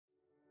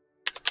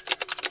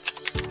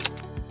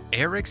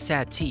Erik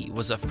Satie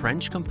was a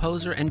French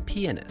composer and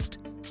pianist,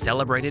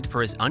 celebrated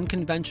for his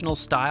unconventional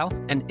style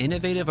and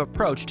innovative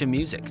approach to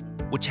music,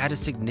 which had a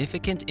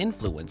significant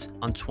influence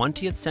on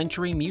 20th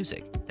century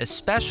music,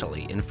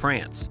 especially in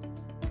France.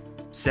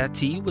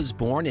 Satie was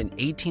born in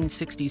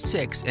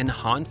 1866 in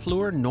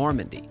Honfleur,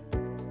 Normandy.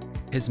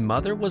 His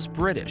mother was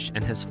British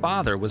and his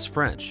father was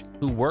French,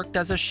 who worked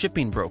as a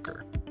shipping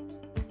broker.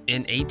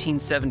 In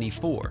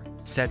 1874,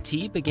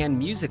 Satie began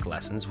music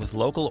lessons with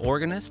local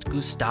organist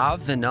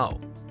Gustave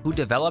Vinot, who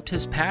developed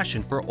his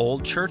passion for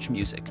old church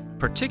music,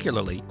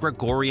 particularly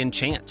Gregorian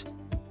chant.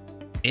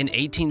 In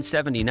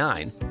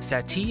 1879,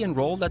 Satie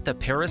enrolled at the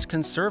Paris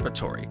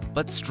Conservatory,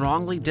 but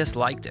strongly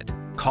disliked it,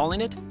 calling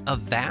it a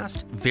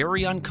vast,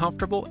 very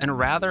uncomfortable, and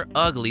rather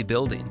ugly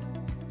building.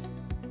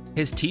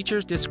 His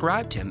teachers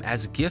described him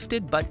as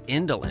gifted but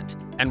indolent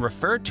and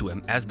referred to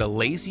him as the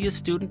laziest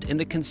student in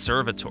the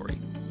conservatory.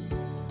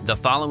 The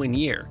following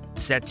year,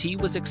 Satie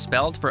was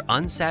expelled for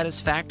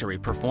unsatisfactory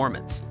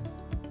performance.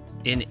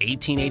 In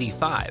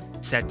 1885,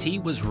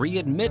 Satie was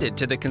readmitted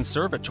to the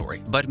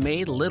conservatory but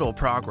made little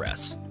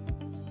progress.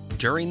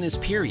 During this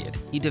period,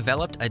 he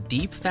developed a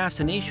deep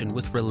fascination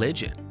with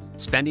religion,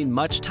 spending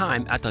much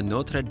time at the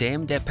Notre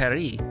Dame de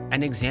Paris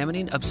and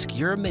examining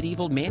obscure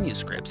medieval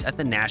manuscripts at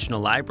the National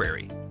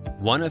Library.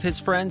 One of his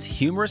friends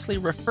humorously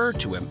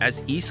referred to him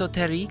as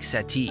Eccentric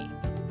Satie.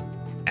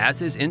 As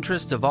his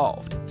interests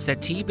evolved,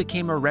 Satie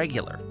became a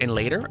regular and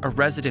later a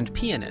resident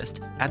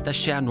pianist at the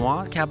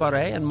Chanois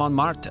Cabaret in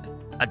Montmartre,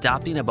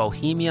 adopting a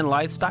bohemian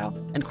lifestyle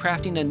and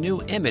crafting a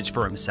new image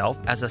for himself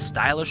as a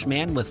stylish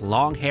man with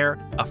long hair,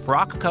 a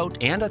frock coat,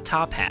 and a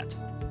top hat.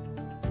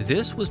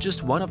 This was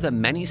just one of the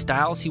many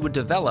styles he would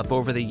develop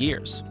over the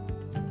years.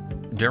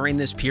 During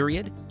this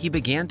period, he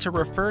began to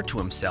refer to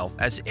himself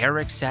as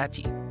Erik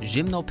Satie,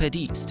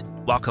 Gymnopédiste,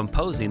 while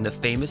composing the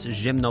famous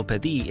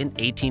Gymnopédies in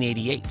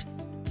 1888,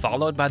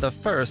 followed by the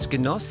first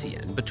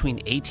Gnossiennes between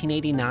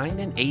 1889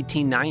 and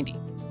 1890,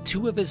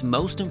 two of his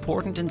most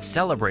important and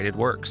celebrated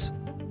works.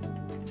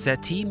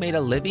 Satie made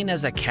a living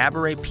as a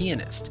cabaret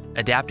pianist,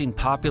 adapting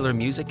popular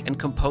music and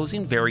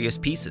composing various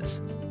pieces.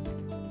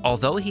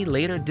 Although he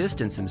later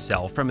distanced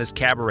himself from his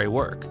cabaret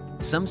work,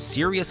 some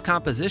serious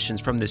compositions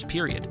from this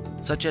period,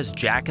 such as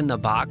Jack in the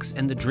Box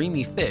and The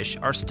Dreamy Fish,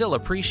 are still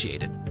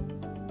appreciated.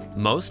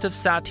 Most of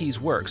Satie's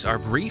works are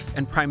brief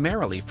and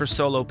primarily for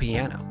solo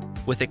piano,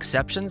 with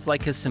exceptions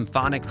like his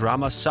symphonic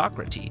drama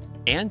Socrates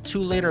and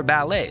two later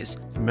ballets,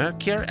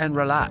 Mercure and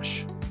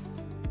Relâche.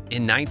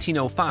 In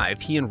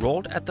 1905, he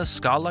enrolled at the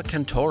Scala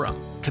Cantorum,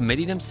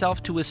 committing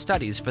himself to his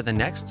studies for the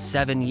next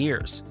 7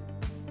 years.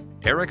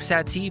 Erik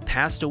Satie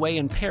passed away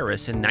in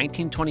Paris in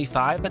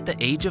 1925 at the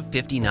age of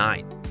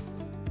 59.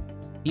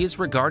 He is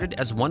regarded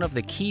as one of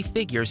the key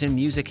figures in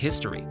music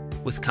history,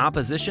 with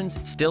compositions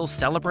still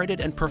celebrated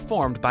and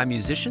performed by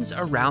musicians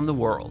around the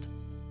world.